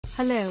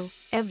Hello,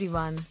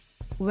 everyone.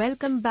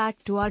 Welcome back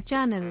to our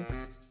channel.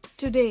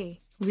 Today,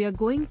 we are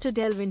going to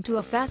delve into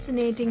a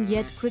fascinating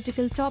yet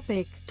critical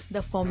topic,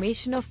 the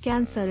formation of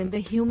cancer in the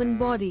human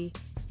body.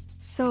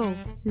 So,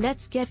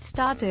 let's get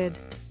started.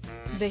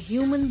 The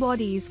human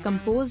body is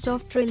composed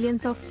of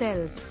trillions of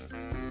cells.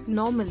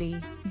 Normally,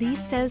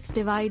 these cells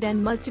divide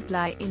and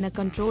multiply in a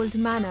controlled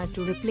manner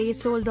to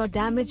replace old or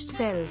damaged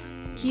cells,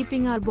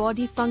 keeping our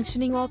body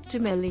functioning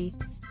optimally.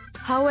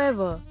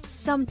 However,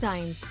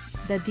 sometimes,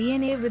 the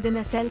DNA within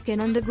a cell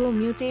can undergo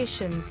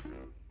mutations.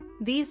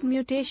 These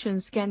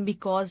mutations can be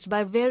caused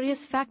by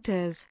various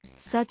factors,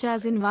 such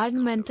as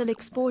environmental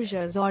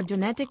exposures or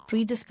genetic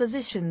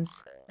predispositions.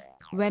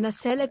 When a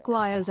cell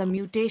acquires a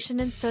mutation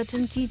in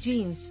certain key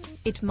genes,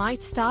 it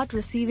might start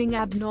receiving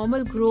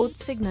abnormal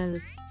growth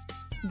signals.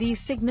 These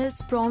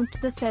signals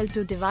prompt the cell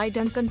to divide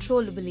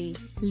uncontrollably,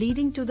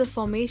 leading to the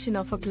formation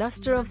of a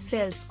cluster of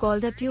cells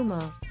called a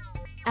tumor.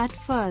 At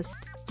first,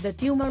 the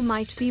tumor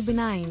might be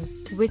benign,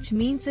 which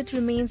means it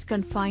remains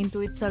confined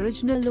to its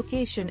original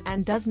location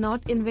and does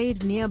not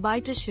invade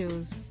nearby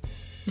tissues.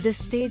 This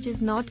stage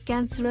is not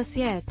cancerous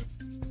yet.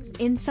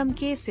 In some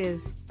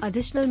cases,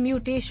 additional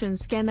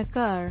mutations can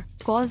occur,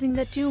 causing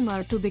the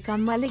tumor to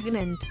become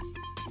malignant.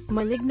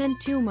 Malignant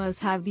tumors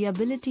have the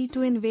ability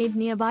to invade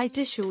nearby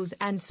tissues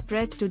and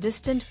spread to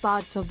distant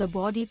parts of the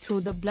body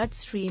through the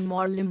bloodstream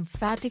or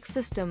lymphatic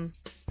system.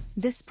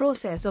 This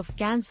process of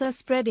cancer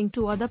spreading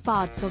to other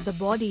parts of the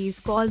body is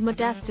called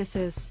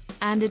metastasis,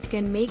 and it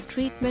can make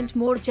treatment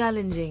more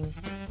challenging.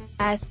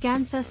 As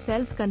cancer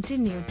cells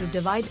continue to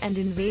divide and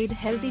invade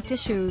healthy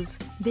tissues,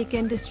 they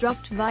can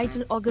disrupt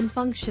vital organ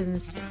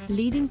functions,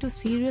 leading to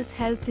serious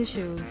health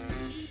issues.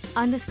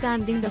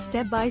 Understanding the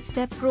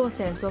step-by-step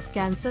process of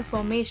cancer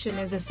formation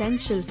is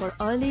essential for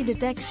early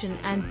detection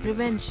and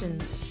prevention.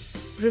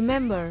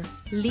 Remember,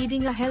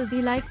 leading a healthy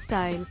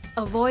lifestyle,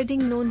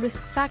 avoiding known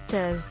risk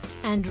factors,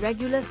 and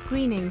regular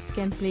screenings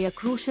can play a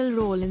crucial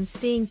role in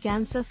staying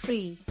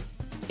cancer-free.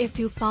 If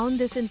you found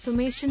this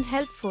information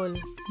helpful,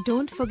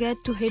 don't forget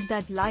to hit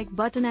that like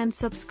button and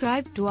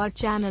subscribe to our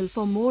channel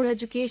for more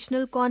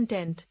educational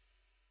content.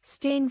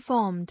 Stay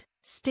informed,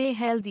 stay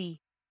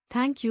healthy.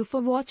 Thank you for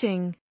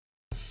watching.